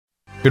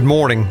Good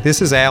morning.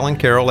 This is Alan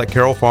Carroll at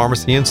Carroll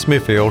Pharmacy in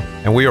Smithfield,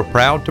 and we are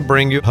proud to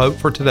bring you Hope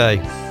for Today,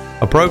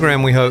 a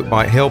program we hope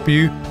might help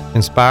you,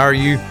 inspire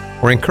you,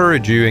 or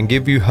encourage you and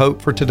give you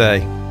hope for today.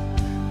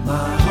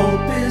 My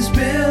hope is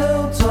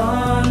built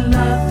on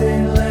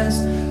nothing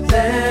less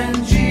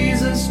than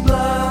Jesus'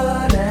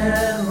 blood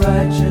and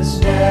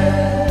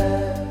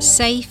righteousness.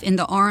 Safe in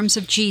the arms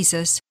of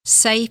Jesus,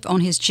 safe on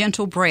his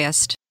gentle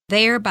breast,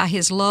 there by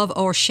his love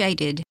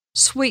o'ershaded,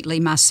 sweetly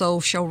my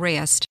soul shall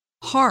rest.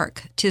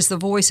 Hark, 'tis the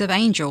voice of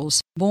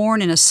angels,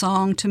 borne in a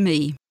song to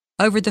me,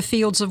 over the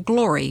fields of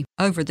glory,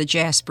 over the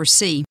jasper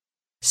sea.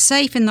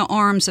 Safe in the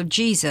arms of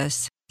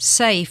Jesus,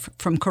 safe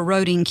from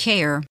corroding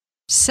care,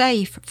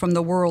 safe from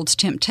the world's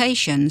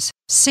temptations,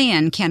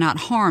 sin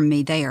cannot harm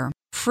me there.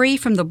 Free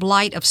from the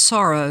blight of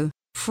sorrow,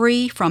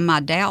 free from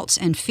my doubts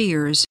and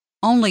fears,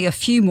 only a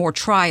few more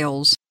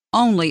trials,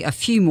 only a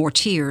few more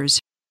tears.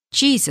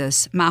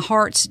 Jesus, my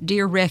heart's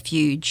dear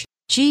refuge,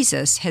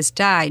 Jesus has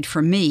died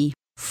for me.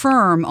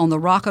 Firm on the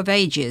rock of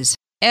ages,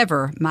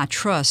 ever my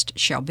trust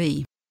shall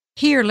be.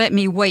 Here let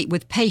me wait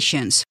with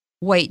patience,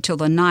 wait till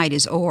the night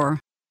is o'er,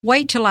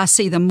 wait till I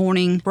see the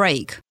morning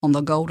break on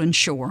the golden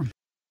shore.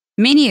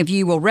 Many of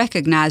you will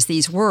recognize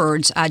these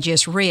words I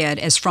just read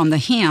as from the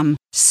hymn,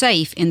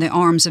 Safe in the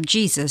Arms of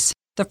Jesus.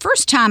 The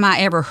first time I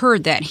ever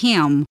heard that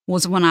hymn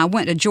was when I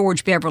went to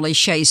George Beverly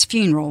Shea's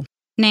funeral.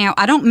 Now,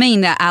 I don't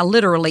mean that I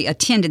literally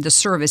attended the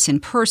service in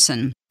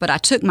person, but I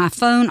took my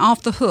phone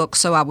off the hook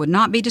so I would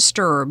not be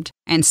disturbed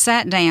and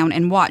sat down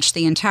and watched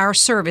the entire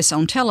service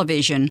on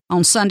television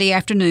on Sunday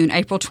afternoon,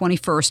 April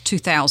 21st,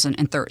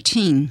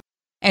 2013.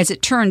 As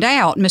it turned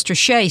out, Mr.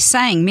 Shea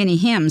sang many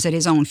hymns at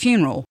his own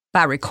funeral,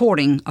 by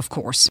recording, of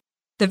course.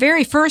 The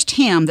very first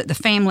hymn that the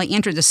family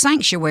entered the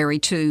sanctuary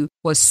to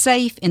was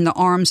Safe in the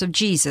Arms of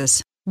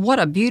Jesus. What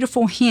a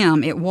beautiful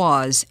hymn it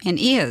was and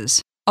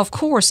is. Of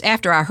course,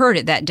 after I heard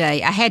it that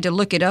day, I had to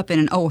look it up in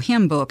an old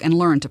hymn book and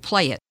learn to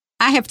play it.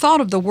 I have thought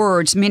of the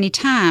words many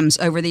times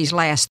over these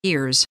last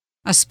years,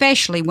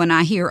 especially when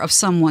I hear of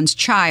someone's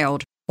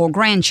child or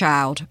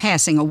grandchild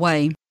passing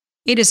away.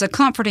 It is a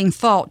comforting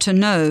thought to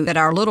know that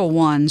our little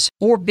ones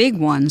or big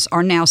ones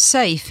are now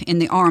safe in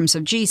the arms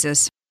of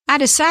Jesus. I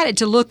decided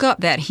to look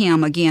up that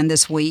hymn again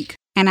this week,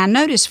 and I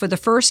noticed for the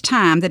first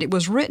time that it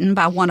was written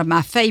by one of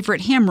my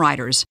favorite hymn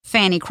writers,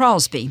 Fanny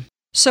Crosby.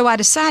 So I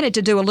decided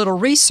to do a little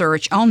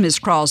research on Ms.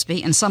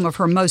 Crosby and some of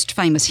her most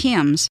famous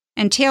hymns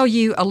and tell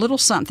you a little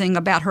something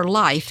about her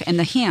life and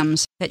the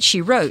hymns that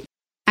she wrote.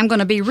 I'm going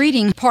to be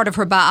reading part of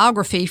her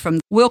biography from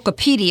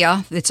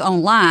Wikipedia that's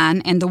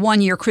online and the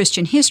one-year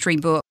Christian history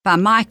book by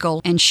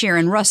Michael and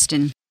Sharon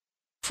Rustin.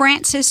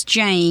 Frances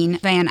Jane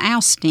Van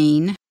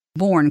Alstyne,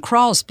 born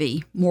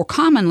Crosby, more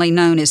commonly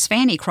known as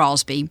Fanny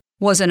Crosby,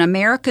 was an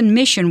American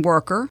mission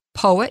worker,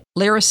 poet,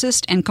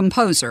 lyricist, and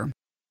composer.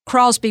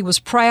 Crosby was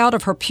proud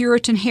of her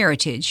Puritan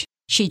heritage.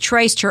 She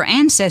traced her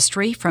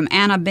ancestry from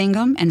Anna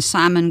Bingham and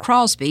Simon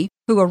Crosby,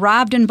 who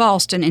arrived in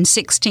Boston in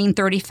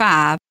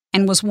 1635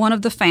 and was one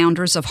of the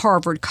founders of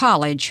Harvard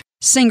College.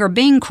 Singer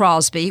Bing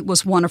Crosby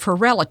was one of her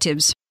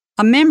relatives.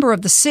 A member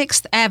of the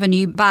 6th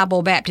Avenue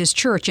Bible Baptist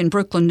Church in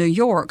Brooklyn, New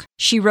York,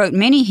 she wrote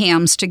many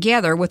hymns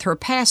together with her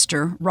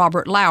pastor,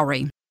 Robert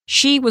Lowry.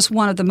 She was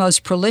one of the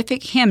most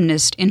prolific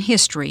hymnists in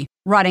history,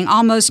 writing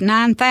almost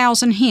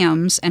 9,000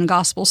 hymns and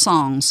gospel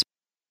songs.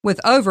 With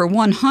over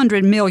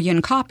 100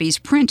 million copies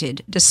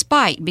printed,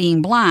 despite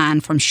being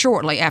blind from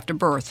shortly after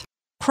birth.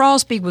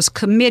 Crosby was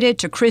committed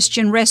to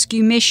Christian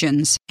rescue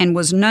missions and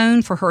was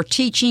known for her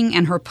teaching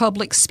and her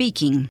public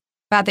speaking.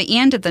 By the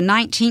end of the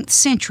 19th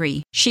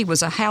century, she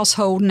was a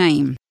household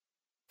name.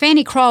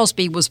 Fanny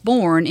Crosby was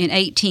born in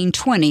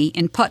 1820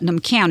 in Putnam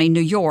County, New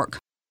York.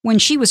 When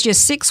she was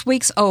just 6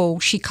 weeks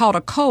old, she caught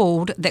a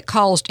cold that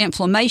caused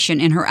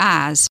inflammation in her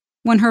eyes.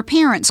 When her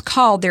parents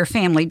called their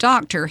family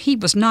doctor, he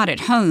was not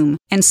at home,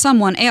 and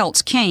someone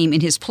else came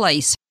in his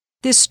place.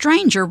 This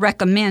stranger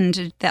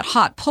recommended that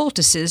hot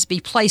poultices be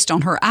placed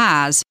on her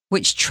eyes,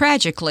 which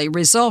tragically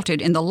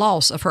resulted in the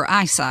loss of her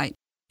eyesight.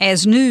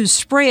 As news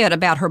spread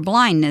about her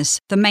blindness,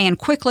 the man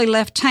quickly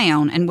left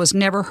town and was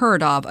never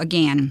heard of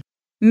again.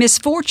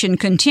 Misfortune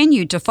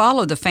continued to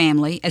follow the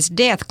family as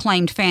death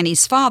claimed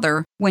Fanny's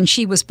father when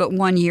she was but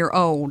 1 year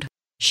old.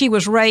 She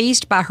was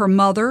raised by her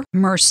mother,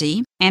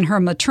 Mercy, and her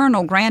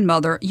maternal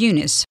grandmother,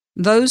 Eunice.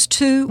 Those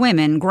two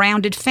women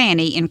grounded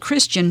Fanny in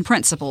Christian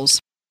principles.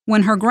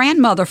 When her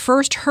grandmother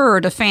first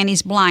heard of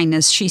Fanny's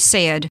blindness, she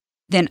said,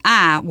 "Then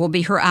I will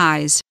be her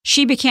eyes."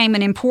 She became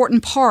an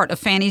important part of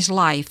Fanny's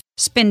life,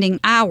 spending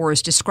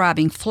hours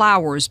describing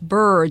flowers,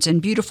 birds,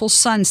 and beautiful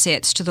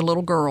sunsets to the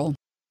little girl.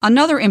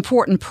 Another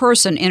important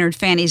person entered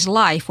Fanny's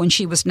life when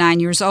she was 9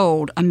 years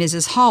old, a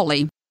Mrs.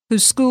 Hawley, who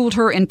schooled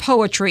her in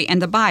poetry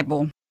and the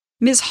Bible.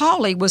 Ms.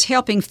 Hawley was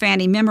helping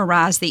Fanny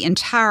memorize the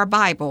entire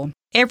Bible.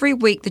 Every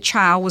week the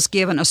child was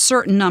given a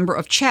certain number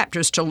of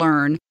chapters to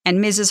learn,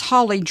 and Mrs.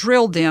 Hawley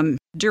drilled them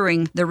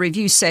during the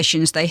review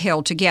sessions they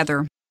held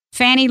together.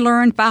 Fanny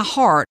learned by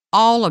heart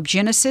all of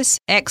Genesis,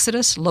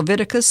 Exodus,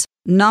 Leviticus,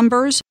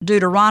 Numbers,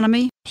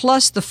 Deuteronomy,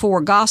 plus the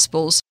 4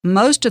 Gospels,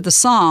 most of the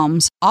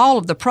Psalms, all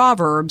of the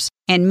Proverbs,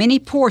 and many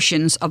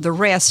portions of the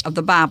rest of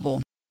the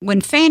Bible.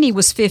 When Fanny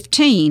was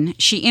 15,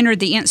 she entered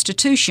the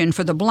Institution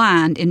for the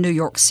Blind in New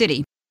York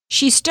City.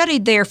 She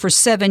studied there for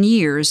 7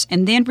 years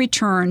and then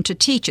returned to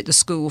teach at the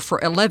school for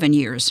 11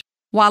 years.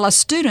 While a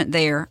student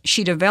there,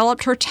 she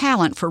developed her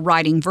talent for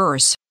writing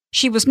verse.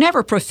 She was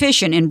never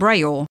proficient in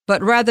Braille,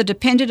 but rather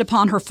depended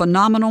upon her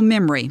phenomenal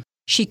memory.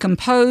 She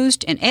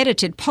composed and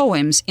edited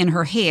poems in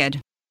her head.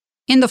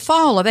 In the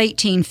fall of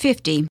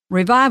 1850,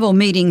 revival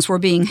meetings were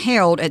being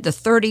held at the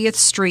 30th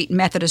Street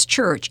Methodist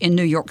Church in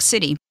New York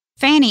City.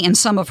 Fanny and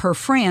some of her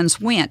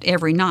friends went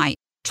every night.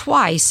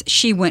 Twice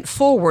she went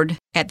forward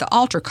at the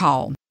altar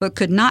call, but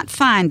could not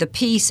find the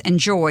peace and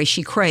joy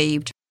she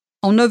craved.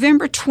 On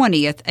November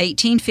 20th,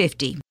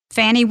 1850,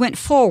 Fanny went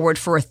forward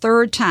for a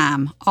 3rd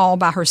time, all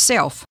by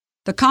herself.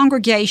 The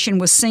congregation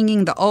was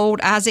singing the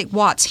old Isaac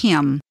Watts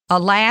hymn,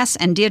 "Alas,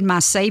 and did my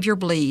Savior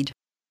bleed."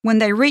 When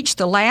they reached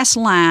the last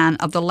line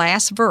of the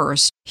last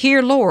verse,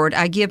 "Here, Lord,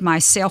 I give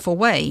myself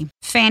away,"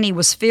 Fanny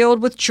was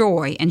filled with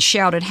joy and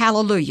shouted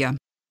hallelujah.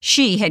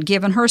 She had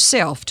given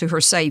herself to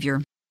her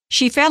Savior.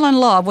 She fell in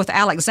love with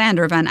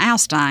Alexander Van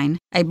Alstyne,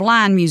 a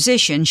blind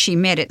musician she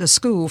met at the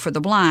School for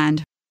the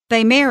Blind.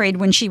 They married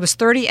when she was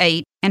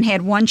 38 and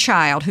had 1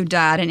 child who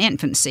died in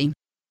infancy.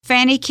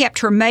 Fanny kept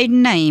her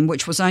maiden name,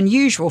 which was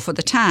unusual for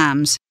the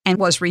times, and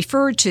was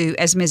referred to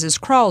as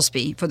Mrs.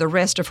 Crosby for the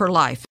rest of her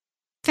life.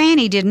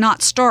 Fanny did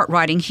not start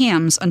writing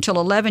hymns until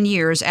 11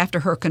 years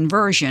after her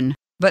conversion,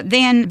 but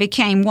then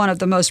became one of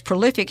the most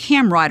prolific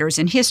hymn writers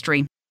in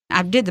history.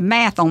 I did the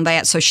math on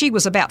that, so she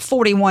was about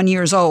 41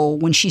 years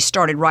old when she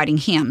started writing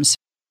hymns.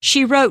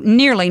 She wrote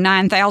nearly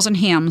 9,000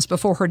 hymns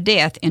before her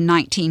death in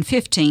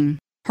 1915.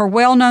 Her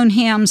well-known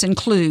hymns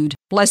include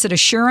 "Blessed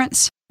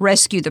Assurance,"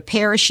 "Rescue the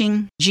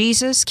Perishing,"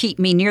 "Jesus, Keep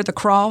Me Near the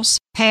Cross,"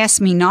 "Pass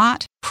Me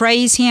Not,"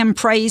 Praise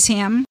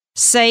Him,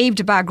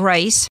 "Saved by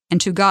Grace,"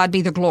 and "To God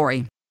Be the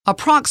Glory."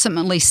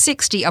 Approximately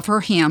 60 of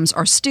her hymns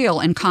are still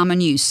in common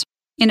use.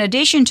 In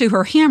addition to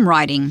her hymn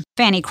writing,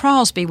 Fanny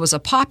Crosby was a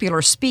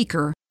popular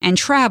speaker and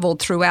traveled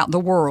throughout the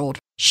world.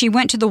 She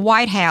went to the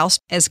White House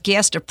as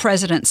guest of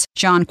Presidents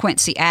John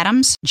Quincy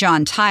Adams,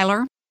 John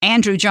Tyler,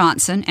 Andrew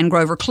Johnson, and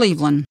Grover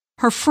Cleveland.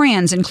 Her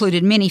friends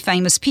included many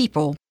famous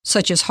people,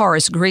 such as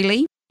Horace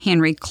Greeley,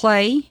 Henry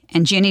Clay,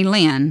 and Jenny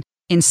Lind.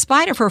 In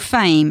spite of her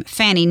fame,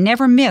 Fanny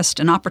never missed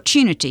an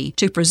opportunity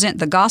to present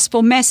the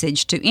gospel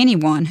message to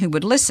anyone who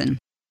would listen.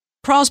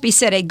 Crosby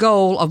set a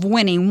goal of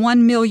winning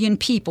 1 million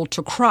people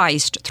to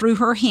Christ through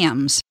her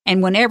hymns,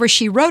 and whenever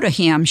she wrote a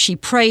hymn, she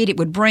prayed it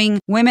would bring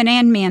women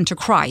and men to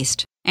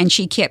Christ, and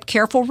she kept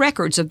careful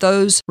records of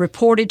those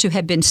reported to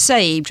have been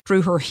saved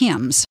through her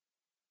hymns.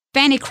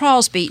 Fanny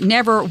Crosby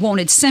never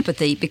wanted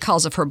sympathy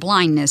because of her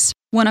blindness.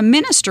 When a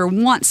minister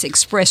once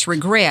expressed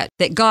regret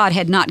that God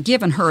had not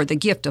given her the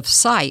gift of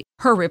sight,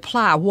 her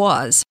reply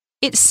was,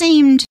 "It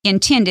seemed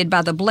intended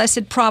by the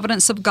blessed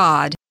providence of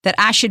God that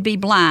I should be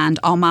blind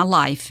all my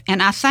life,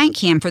 and I thank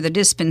Him for the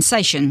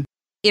dispensation.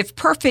 If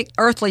perfect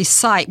earthly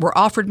sight were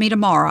offered me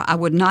tomorrow, I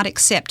would not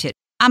accept it.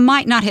 I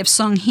might not have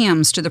sung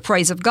hymns to the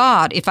praise of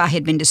God if I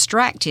had been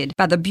distracted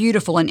by the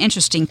beautiful and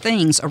interesting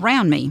things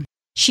around me."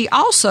 She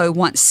also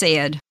once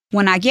said,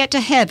 "When I get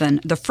to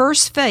heaven, the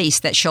first face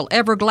that shall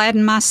ever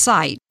gladden my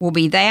sight will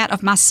be that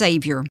of my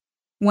Savior."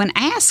 When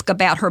asked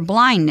about her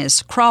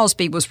blindness,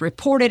 Crosby was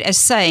reported as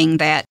saying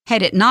that,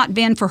 had it not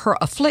been for her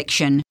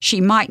affliction,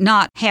 she might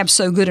not have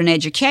so good an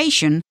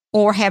education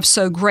or have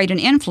so great an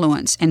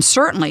influence, and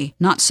certainly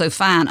not so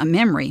fine a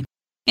memory.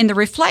 In the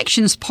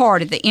reflections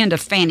part at the end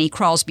of Fanny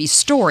Crosby's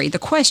story, the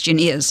question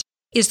is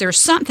there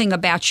something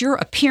about your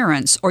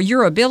appearance or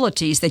your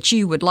abilities that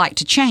you would like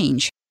to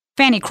change?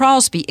 Fanny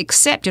Crosby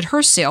accepted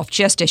herself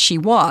just as she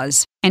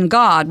was, and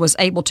God was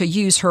able to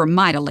use her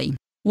mightily.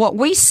 What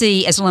we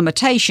see as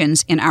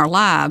limitations in our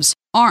lives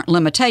aren't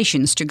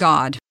limitations to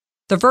God.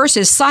 The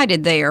verses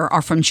cited there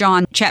are from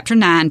John chapter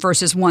 9,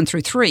 verses 1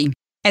 through 3.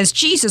 As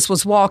Jesus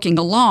was walking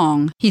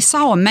along, he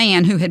saw a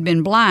man who had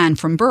been blind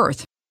from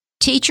birth.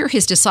 "Teacher,"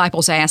 his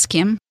disciples asked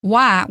him,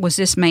 "why was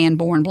this man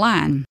born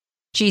blind?"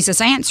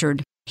 Jesus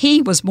answered,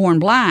 "He was born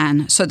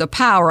blind so the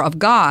power of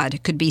God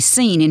could be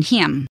seen in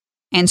him."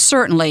 And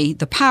certainly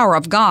the power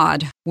of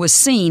God was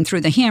seen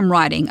through the hymn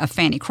writing of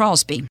Fanny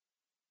Crosby.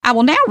 I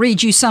will now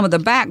read you some of the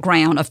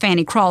background of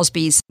Fanny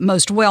Crosby's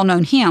most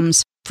well-known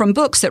hymns from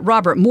books that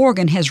Robert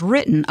Morgan has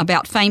written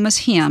about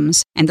famous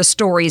hymns and the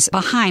stories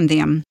behind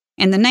them.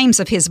 And the names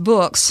of his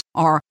books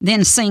are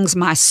Then Sings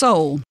My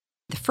Soul.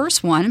 The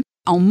first one,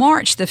 on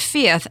March the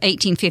 5th,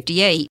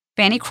 1858,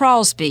 Fanny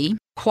Crosby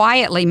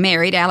quietly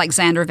married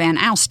Alexander Van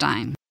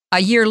Alstyne.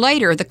 A year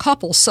later, the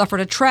couple suffered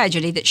a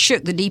tragedy that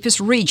shook the deepest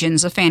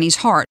regions of Fanny's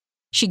heart.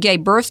 She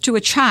gave birth to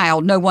a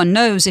child. No one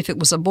knows if it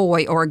was a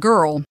boy or a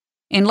girl.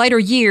 In later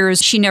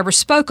years, she never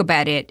spoke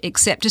about it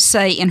except to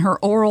say in her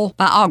oral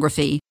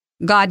biography,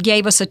 "God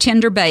gave us a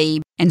tender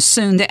babe, and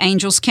soon the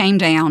angels came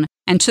down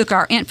and took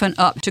our infant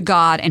up to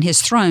God and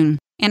His throne."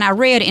 And I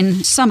read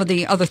in some of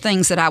the other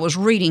things that I was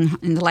reading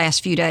in the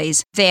last few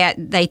days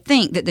that they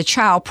think that the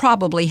child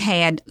probably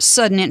had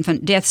sudden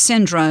infant death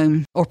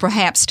syndrome or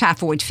perhaps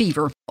typhoid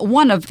fever.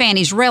 One of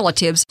Fanny's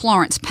relatives,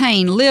 Florence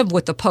Payne, lived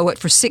with the poet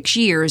for 6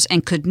 years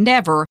and could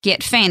never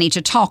get Fanny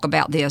to talk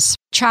about this.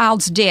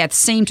 Child's death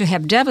seemed to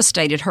have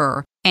devastated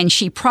her, and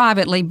she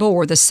privately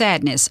bore the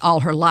sadness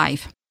all her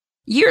life.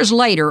 Years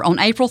later, on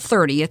April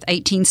 30th,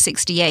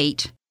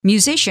 1868,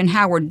 musician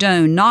Howard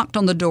Doane knocked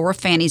on the door of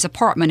Fanny's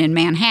apartment in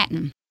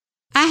Manhattan.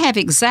 "I have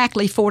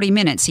exactly 40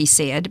 minutes," he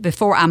said,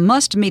 "before I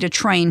must meet a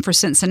train for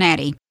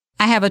Cincinnati.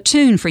 I have a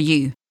tune for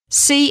you.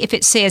 See if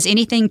it says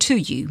anything to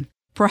you.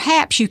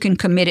 Perhaps you can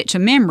commit it to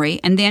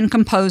memory and then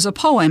compose a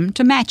poem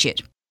to match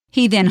it."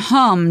 He then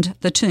hummed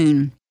the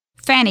tune.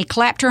 Fanny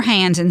clapped her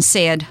hands and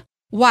said,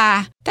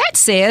 "Why, that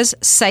says,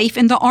 'Safe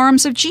in the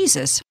arms of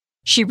Jesus.'"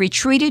 She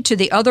retreated to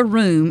the other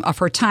room of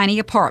her tiny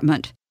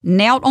apartment,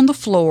 knelt on the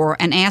floor,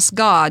 and asked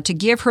God to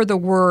give her the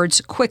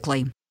words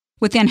quickly.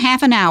 Within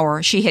half an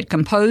hour, she had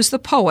composed the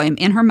poem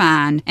in her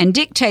mind and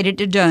dictated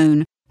to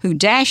Doane, who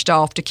dashed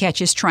off to catch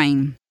his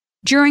train.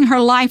 During her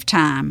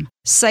lifetime,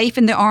 "Safe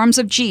in the Arms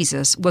of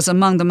Jesus" was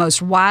among the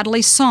most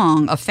widely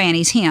sung of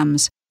Fanny's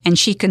hymns, and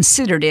she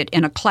considered it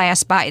in a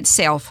class by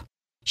itself.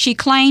 She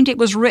claimed it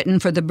was written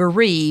for the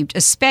bereaved,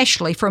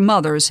 especially for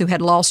mothers who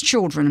had lost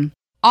children.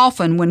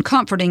 Often, when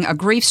comforting a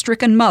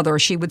grief-stricken mother,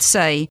 she would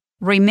say,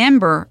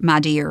 "Remember, my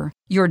dear,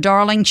 your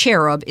darling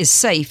cherub is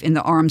safe in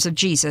the arms of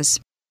Jesus."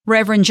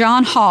 Reverend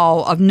John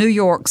Hall of New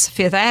York's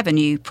Fifth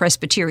Avenue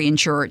Presbyterian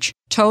Church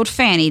told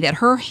Fanny that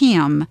her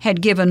hymn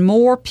had given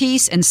more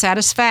peace and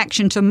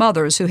satisfaction to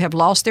mothers who have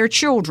lost their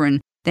children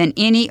than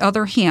any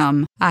other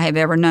hymn I have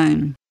ever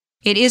known.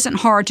 It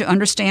isn't hard to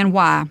understand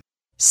why.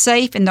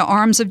 Safe in the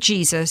arms of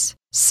Jesus,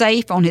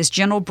 safe on his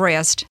gentle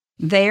breast,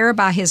 there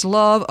by his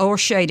love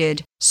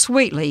o'ershaded,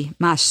 sweetly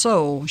my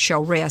soul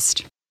shall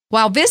rest.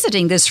 While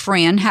visiting this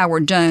friend,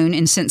 Howard Doane,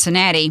 in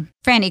Cincinnati,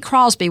 Fanny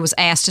Crosby was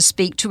asked to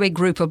speak to a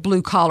group of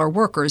blue-collar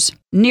workers.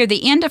 Near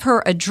the end of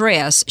her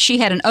address, she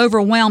had an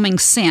overwhelming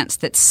sense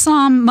that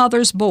some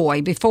mother's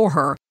boy before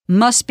her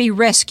must be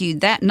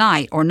rescued that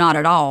night or not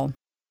at all.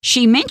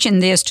 She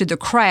mentioned this to the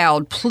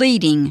crowd,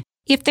 pleading,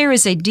 "If there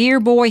is a dear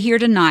boy here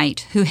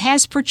tonight who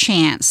has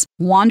perchance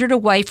wandered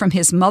away from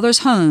his mother's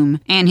home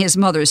and his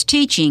mother's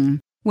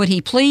teaching, would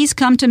he please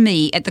come to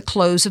me at the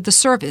close of the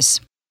service?"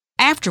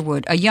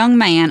 Afterward, a young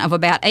man of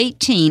about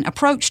 18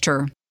 approached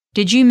her.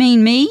 "Did you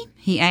mean me?"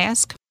 he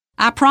asked.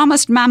 "I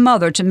promised my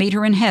mother to meet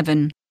her in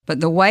heaven, but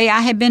the way I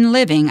have been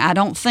living, I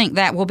don't think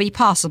that will be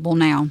possible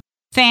now."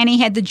 Fanny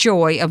had the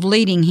joy of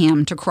leading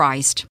him to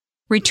Christ.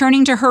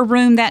 Returning to her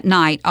room that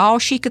night, all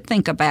she could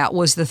think about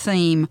was the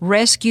theme,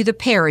 "Rescue the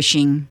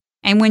Perishing,"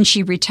 and when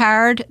she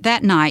retired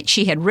that night,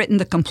 she had written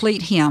the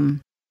complete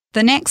hymn.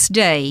 The next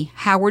day,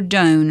 Howard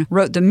Doane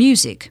wrote the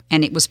music,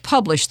 and it was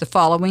published the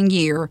following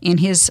year in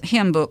his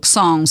hymn book,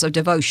 Songs of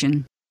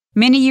Devotion.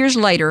 Many years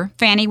later,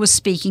 Fanny was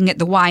speaking at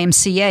the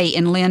YMCA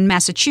in Lynn,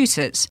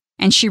 Massachusetts,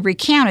 and she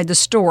recounted the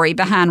story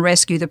behind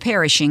Rescue the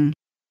Perishing.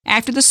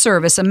 After the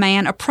service, a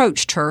man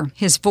approached her,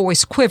 his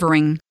voice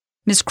quivering.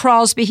 "Miss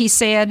Crosby," he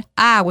said,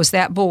 "I was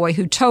that boy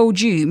who told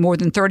you more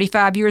than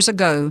 35 years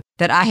ago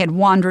that I had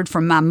wandered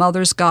from my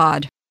mother's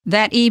God.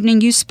 That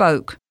evening you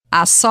spoke.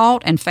 I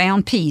sought and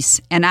found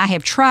peace, and I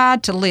have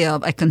tried to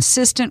live a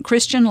consistent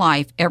Christian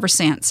life ever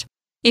since.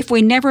 If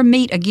we never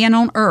meet again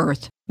on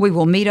earth, we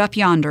will meet up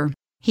yonder."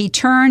 He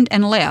turned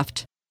and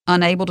left,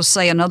 unable to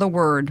say another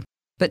word,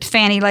 but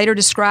Fanny later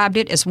described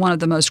it as one of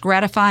the most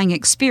gratifying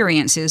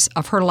experiences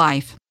of her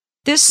life.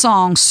 This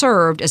song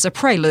served as a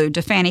prelude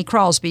to Fanny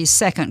Crosby's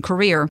second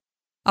career.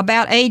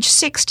 About age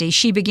 60,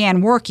 she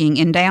began working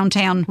in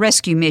downtown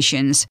rescue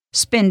missions,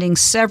 spending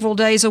several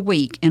days a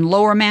week in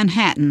lower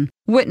Manhattan,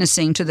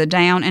 witnessing to the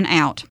down and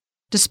out.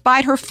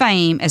 Despite her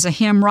fame as a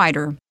hymn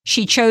writer,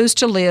 she chose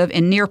to live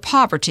in near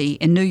poverty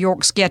in New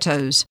York's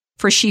ghettos,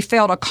 for she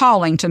felt a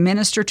calling to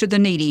minister to the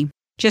needy.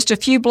 Just a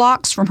few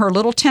blocks from her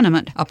little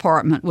tenement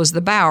apartment was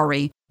the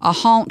Bowery, a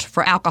haunt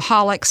for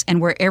alcoholics and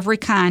where every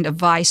kind of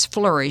vice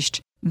flourished.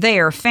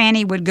 There,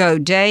 Fanny would go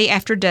day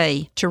after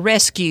day to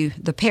rescue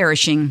the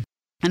perishing.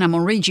 And I'm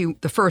going to read you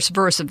the first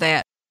verse of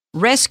that.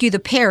 "Rescue the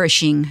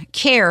perishing,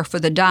 care for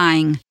the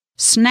dying,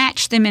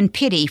 snatch them in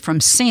pity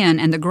from sin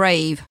and the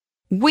grave.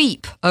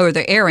 Weep o'er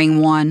the erring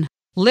one,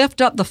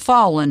 lift up the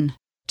fallen,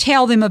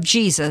 tell them of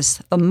Jesus,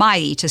 the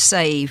mighty to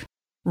save.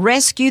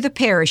 Rescue the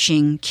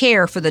perishing,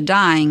 care for the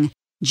dying,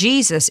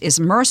 Jesus is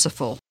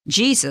merciful,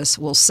 Jesus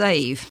will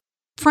save."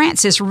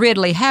 Frances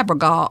Ridley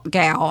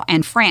Havergal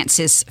and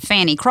Frances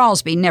Fanny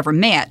Crosby never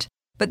met,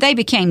 but they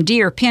became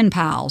dear pen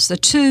pals, the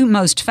two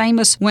most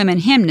famous women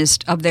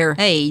hymnists of their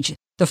age,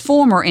 the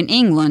former in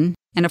England,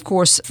 and of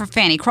course for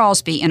Fanny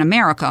Crosby in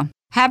America.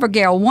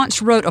 Havergal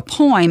once wrote a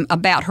poem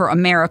about her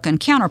American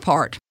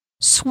counterpart.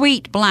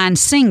 "Sweet blind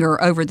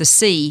singer over the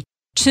sea,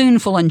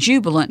 tuneful and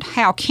jubilant,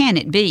 how can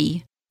it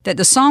be that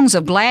the songs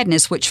of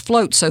gladness which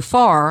float so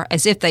far,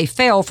 as if they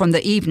fell from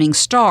the evening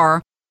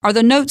star, are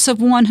the notes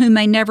of one who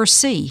may never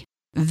see,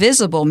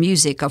 visible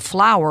music of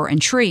flower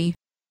and tree?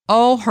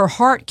 Oh, her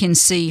heart can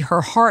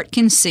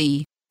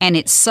see, and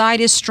its sight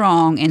is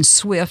strong and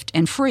swift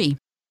and free.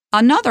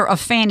 Another of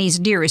Fanny's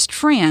dearest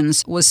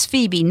friends was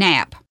Phoebe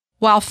Knapp.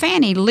 While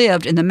Fanny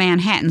lived in the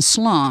Manhattan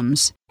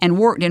slums and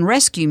worked in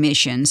rescue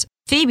missions,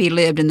 Phoebe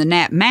lived in the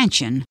Knapp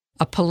Mansion,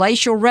 a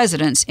palatial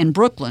residence in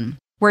Brooklyn,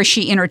 where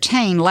she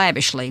entertained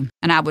lavishly.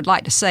 And I would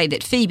like to say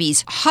that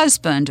Phoebe's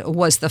husband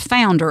was the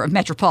founder of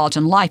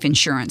Metropolitan Life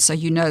Insurance, so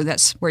you know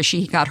that's where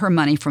she got her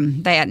money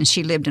from that, and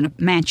she lived in a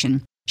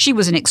mansion. She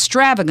was an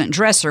extravagant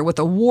dresser with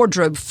a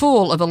wardrobe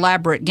full of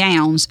elaborate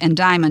gowns and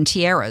diamond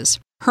tiaras.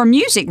 Her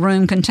music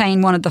room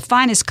contained one of the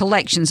finest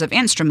collections of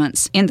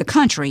instruments in the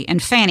country,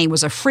 and Fanny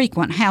was a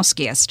frequent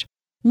houseguest.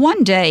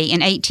 One day in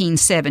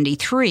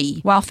 1873,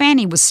 while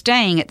Fanny was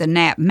staying at the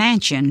Knapp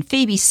Mansion,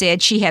 Phoebe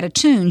said she had a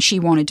tune she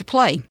wanted to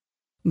play.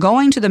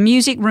 Going to the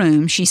music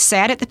room, she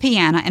sat at the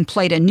piano and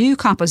played a new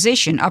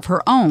composition of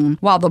her own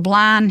while the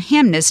blind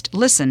hymnist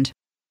listened.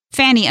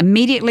 Fanny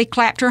immediately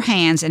clapped her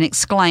hands and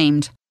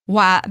exclaimed,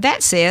 "Why,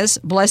 that says,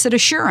 'Blessed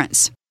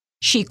Assurance.'"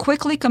 She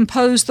quickly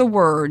composed the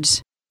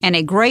words, and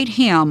a great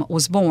hymn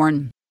was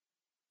born.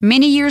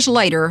 Many years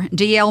later,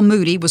 D.L.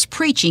 Moody was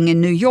preaching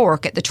in New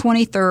York at the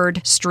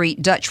 23rd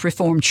Street Dutch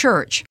Reformed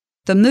Church.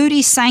 The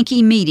Moody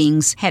Sankey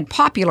meetings had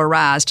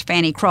popularized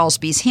Fanny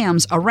Crosby's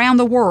hymns around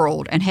the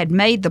world and had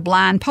made the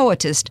blind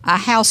poetess a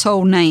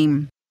household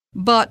name.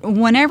 But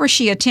whenever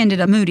she attended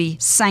a Moody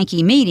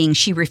Sankey meeting,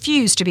 she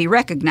refused to be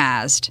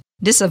recognized,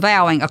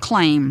 disavowing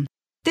acclaim.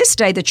 This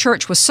day the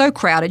church was so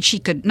crowded she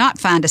could not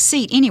find a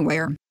seat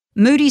anywhere.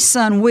 Moody's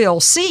son Will,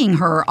 seeing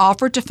her,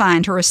 offered to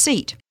find her a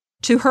seat.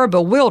 To her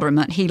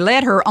bewilderment, he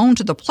led her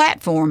onto the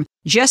platform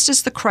just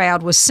as the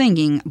crowd was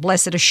singing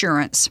Blessed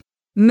Assurance.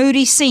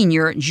 Moody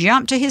Sr.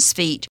 jumped to his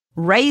feet,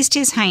 raised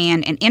his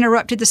hand, and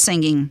interrupted the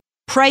singing.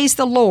 "Praise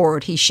the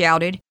Lord," he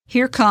shouted.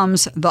 "Here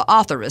comes the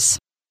authoress."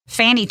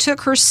 Fanny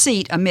took her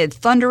seat amid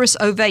thunderous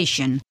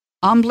ovation,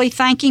 humbly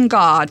thanking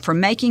God for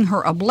making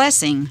her a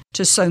blessing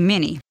to so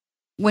many.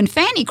 When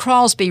Fanny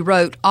Crosby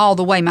wrote "All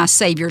the Way My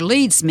Savior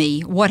Leads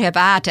Me, What Have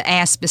I to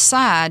Ask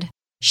Beside?"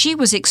 she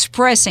was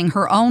expressing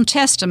her own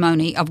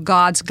testimony of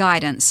God's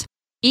guidance.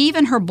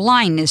 Even her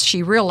blindness,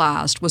 she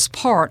realized, was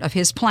part of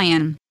His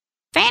plan.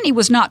 Fanny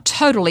was not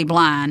totally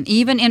blind.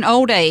 Even in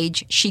old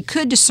age, she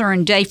could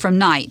discern day from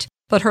night,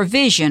 but her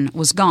vision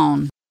was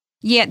gone.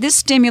 Yet this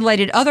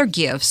stimulated other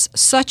gifts,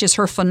 such as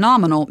her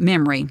phenomenal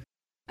memory.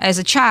 As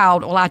a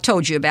child, I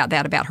told you about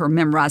that, about her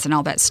memorizing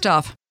all that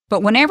stuff.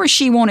 But whenever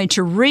she wanted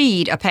to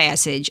read a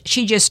passage,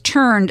 she just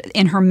turned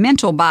in her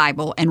mental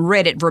Bible and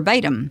read it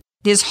verbatim.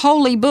 "This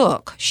holy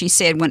book," she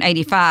said when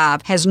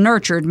 85, "has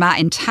nurtured my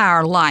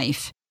entire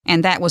life."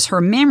 And that was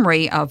her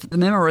memory of the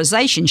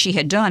memorization she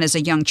had done as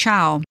a young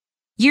child.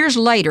 Years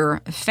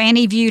later,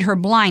 Fanny viewed her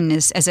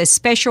blindness as a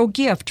special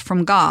gift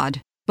from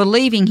God,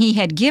 believing He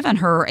had given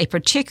her a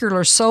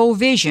particular soul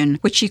vision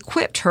which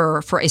equipped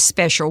her for a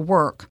special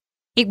work.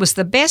 "It was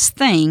the best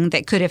thing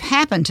that could have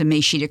happened to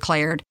me," she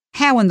declared.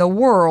 "How in the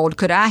world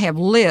could I have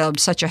lived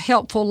such a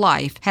helpful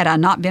life had I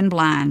not been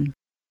blind?"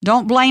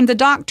 "Don't blame the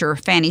doctor,"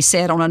 Fanny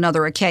said on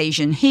another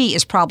occasion. "He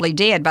is probably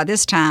dead by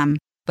this time.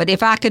 But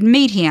if I could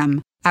meet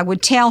him, I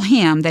would tell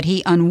him that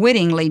he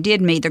unwittingly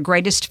did me the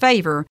greatest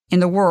favor in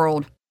the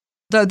world."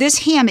 Though this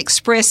hymn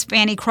expressed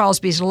Fanny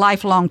Crosby's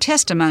lifelong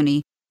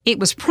testimony, it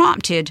was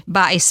prompted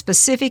by a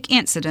specific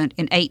incident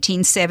in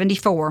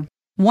 1874.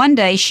 One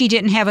day she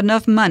didn't have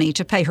enough money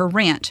to pay her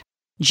rent.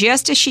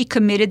 Just as she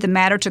committed the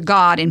matter to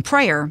God in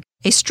prayer,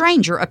 a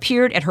stranger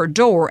appeared at her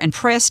door and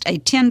pressed a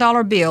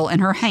 $10 bill in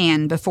her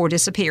hand before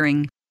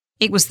disappearing.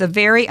 It was the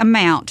very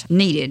amount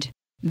needed.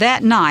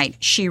 That night,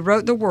 she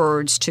wrote the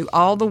words to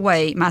 "All the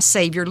Way My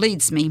Savior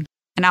Leads Me,"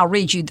 and I'll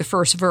read you the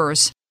first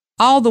verse.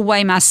 "All the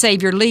way my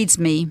Savior leads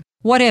me,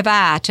 what have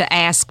I to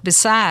ask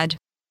beside?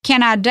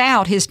 Can I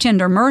doubt His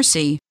tender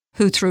mercy,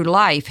 who through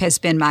life has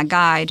been my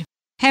guide?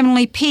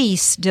 Heavenly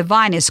peace,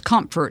 divinest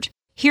comfort,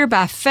 here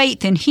by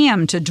faith in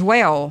Him to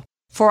dwell,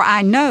 for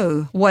I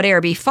know,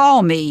 whate'er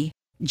befall me,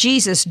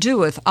 Jesus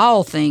doeth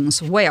all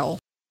things well."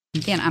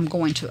 Then I'm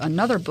going to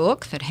another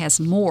book that has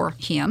more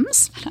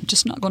hymns. I'm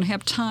just not going to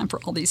have time for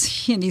all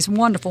these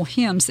wonderful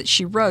hymns that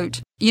she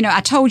wrote. You know, I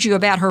told you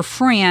about her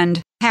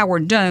friend,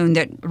 Howard Doane,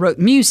 that wrote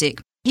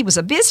music. He was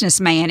a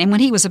businessman, and when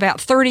he was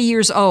about 30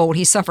 years old,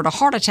 he suffered a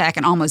heart attack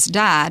and almost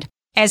died.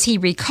 As he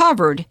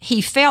recovered,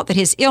 he felt that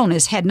his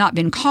illness had not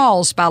been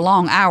caused by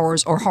long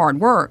hours or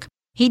hard work.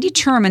 He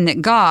determined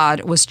that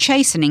God was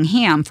chastening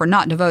him for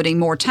not devoting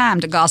more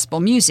time to gospel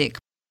music.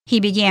 He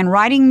began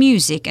writing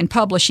music and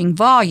publishing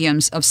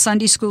volumes of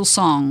Sunday school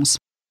songs.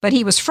 But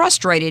he was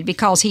frustrated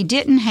because he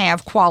didn't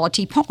have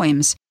quality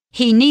poems.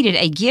 He needed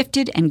a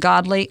gifted and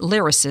godly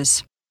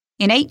lyricist.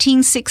 In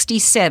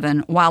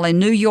 1867, while in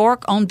New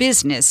York on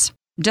business,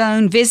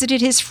 Doane visited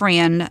his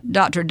friend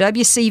Dr.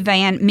 W.C.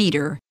 Van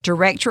Meter,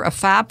 director of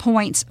 5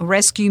 Points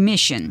Rescue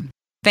Mission.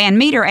 Van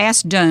Meter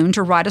asked Doane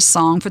to write a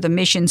song for the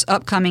mission's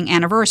upcoming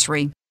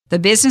anniversary. The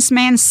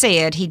businessman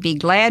said he'd be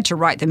glad to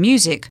write the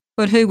music,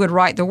 but who would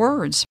write the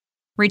words?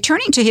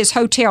 Returning to his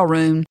hotel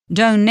room,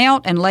 Doane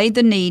knelt and laid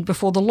the need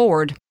before the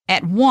Lord.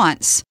 At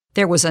once,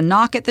 There was a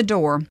knock at the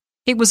door.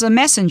 It was a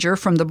messenger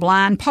from the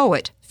blind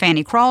poet,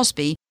 Fanny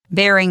Crosby,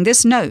 bearing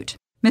this note: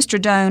 "Mr.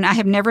 Doane, I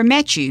have never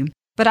met you,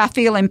 but I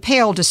feel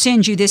impelled to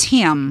send you this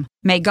hymn.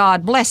 May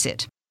God bless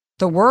it."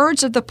 The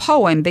words of the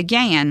poem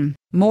began,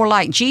 "More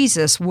like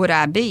Jesus would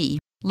I be.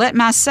 Let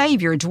my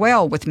Savior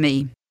dwell with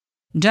me."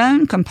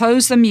 Doane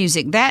composed the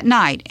music that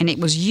night, and it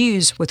was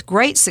used with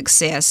great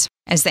success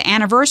as the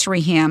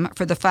anniversary hymn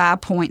for the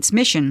 5 Points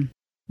mission.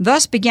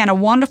 Thus began a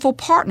wonderful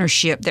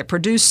partnership that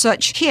produced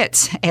such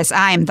hits as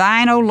 "I Am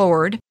Thine, O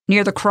Lord,"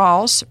 "Near the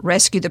Cross,"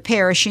 "Rescue the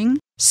Perishing,"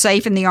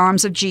 "Safe in the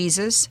Arms of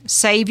Jesus,"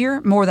 "Savior,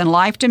 More Than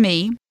Life to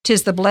Me,"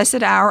 "'Tis the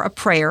Blessed Hour of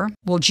Prayer,"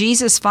 "Will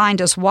Jesus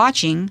Find Us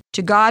Watching,"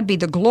 "To God Be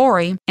the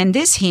Glory," and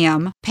this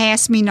hymn,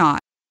 "Pass Me Not."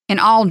 In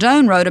all,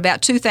 Doane wrote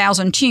about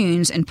 2,000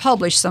 tunes and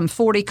published some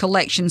 40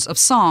 collections of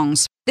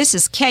songs. This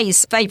is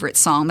Kay's favorite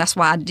song. That's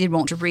why I did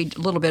want to read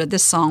a little bit of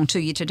this song to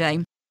you today.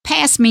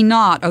 "Pass me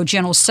not, O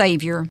gentle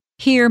Savior,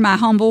 hear my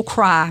humble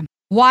cry.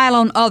 While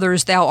on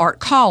others thou art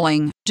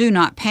calling, do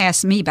not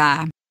pass me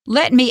by.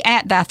 Let me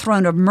at thy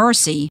throne of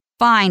mercy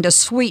find a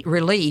sweet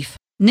relief.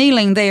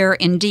 Kneeling there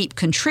in deep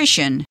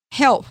contrition,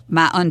 help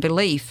my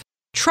unbelief.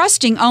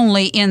 Trusting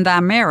only in thy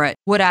merit,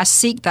 would I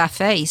seek thy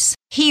face.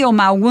 Heal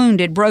my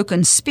wounded,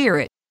 broken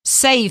spirit.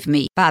 Save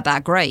me by thy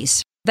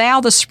grace.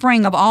 Thou the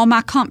spring of all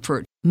my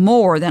comfort,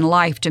 more than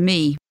life to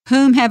me.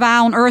 Whom have I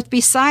on earth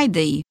beside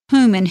thee?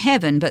 Whom in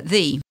heaven but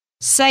thee?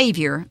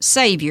 Savior,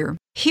 Savior,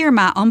 hear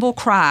my humble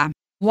cry.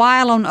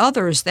 While on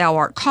others thou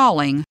art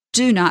calling,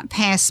 do not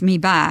pass me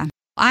by."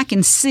 I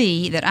can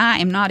see that I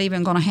am not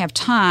even going to have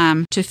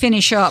time to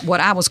finish up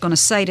what I was going to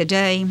say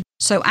today,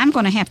 so I'm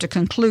going to have to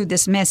conclude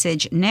this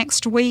message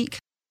next week.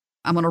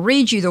 I'm going to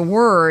read you the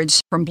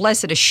words from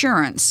Blessed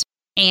Assurance,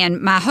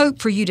 and my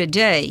hope for you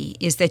today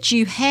is that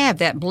you have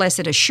that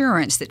blessed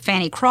assurance that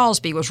Fanny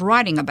Crosby was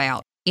writing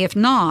about. If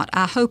not,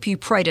 I hope you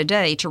pray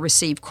today to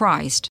receive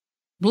Christ.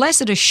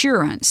 Blessed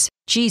assurance,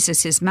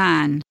 Jesus is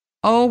mine.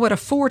 Oh, what a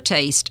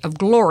foretaste of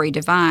glory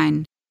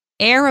divine.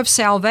 Heir of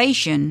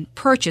salvation,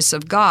 purchase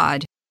of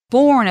God,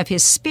 born of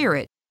His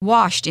Spirit,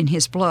 washed in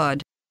His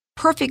blood.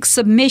 Perfect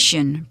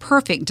submission,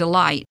 perfect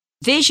delight.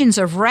 Visions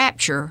of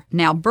rapture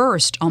now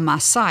burst on my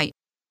sight.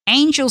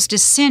 Angels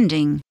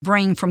descending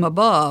bring from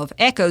above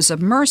echoes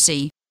of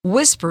mercy,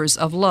 whispers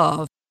of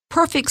love.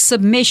 Perfect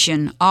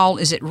submission, all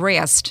is at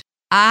rest.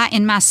 I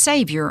in my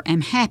Savior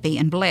am happy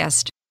and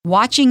blessed.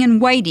 Watching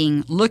and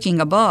waiting, looking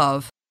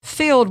above,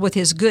 filled with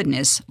His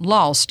goodness,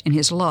 lost in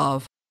His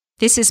love.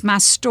 This is my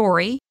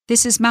story,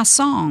 this is my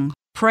song,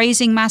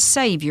 praising my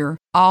Savior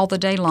all the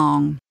day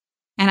long.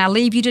 And I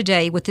leave you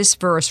today with this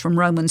verse from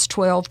Romans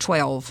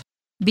 12:12.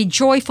 Be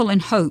joyful in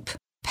hope,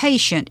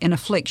 patient in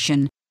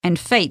affliction, and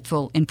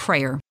faithful in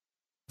prayer.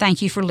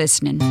 Thank you for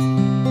listening.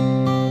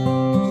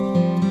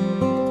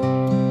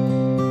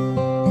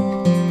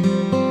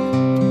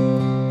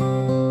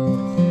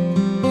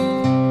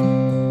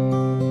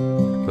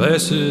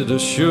 Blessed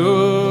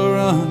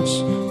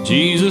assurance,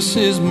 Jesus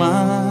is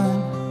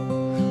mine.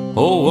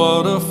 Oh,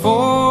 what a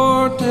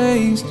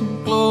foretaste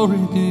of glory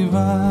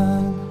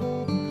divine.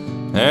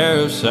 Heir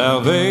of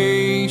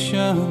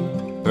salvation,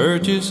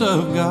 purchase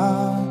of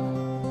God,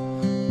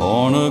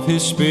 born of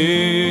His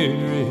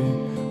Spirit,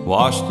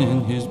 washed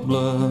in His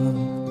blood.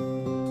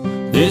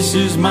 This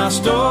is my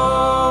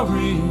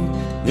story,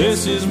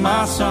 this is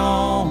my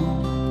song,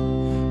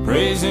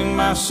 praising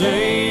my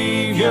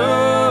Savior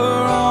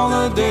all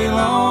the day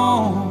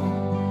long.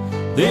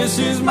 This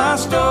is my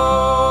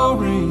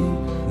story,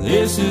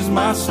 this is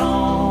my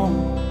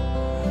song,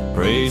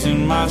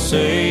 praising my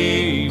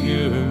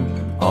Savior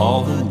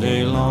all the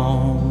day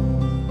long.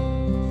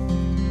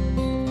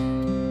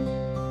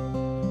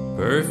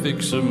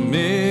 Perfect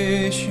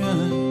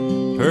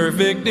submission,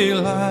 perfect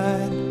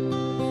delight.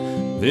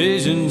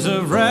 Visions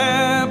of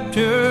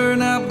rapture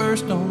now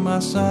burst on my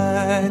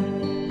sight.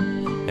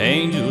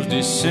 Angels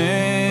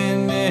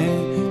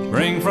descending,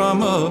 bring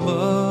from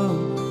above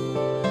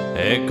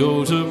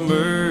echoes of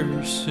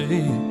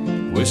mercy,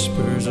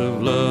 whispers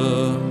of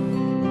love.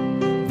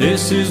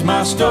 This is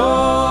my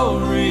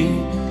story,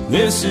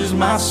 this is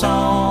my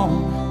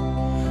song,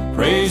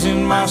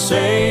 praising my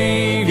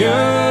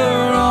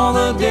Savior all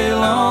the day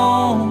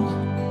long.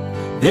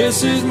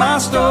 This is my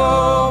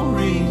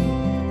story,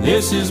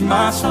 this is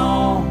my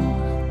song,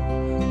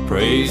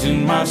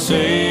 praising my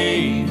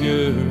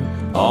Savior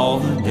all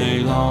the day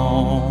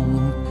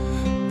long.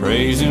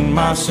 Praising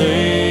my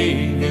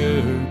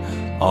Savior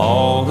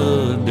all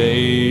the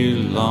day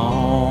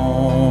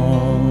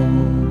long.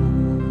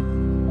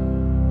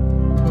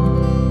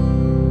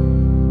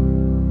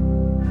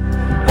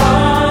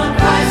 On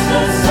Christ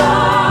the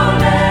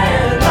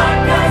solid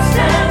rock I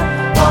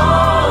stand,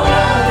 all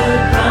other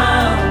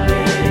ground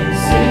is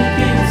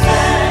sinking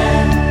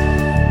sand.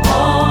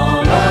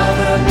 All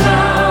other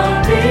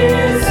ground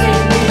is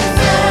sinking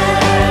sand.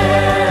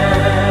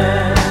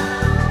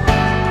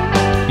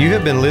 You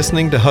have been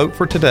listening to Hope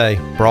for Today,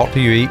 brought to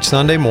you each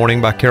Sunday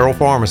morning by Carroll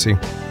Pharmacy.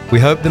 We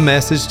hope the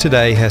message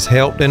today has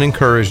helped and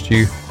encouraged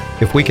you.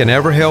 If we can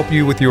ever help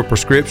you with your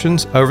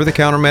prescriptions,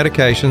 over-the-counter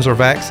medications, or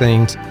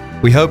vaccines,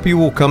 We hope you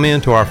will come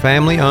into our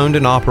family-owned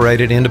and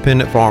operated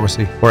independent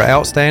pharmacy, where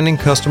outstanding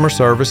customer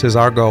service is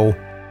our goal.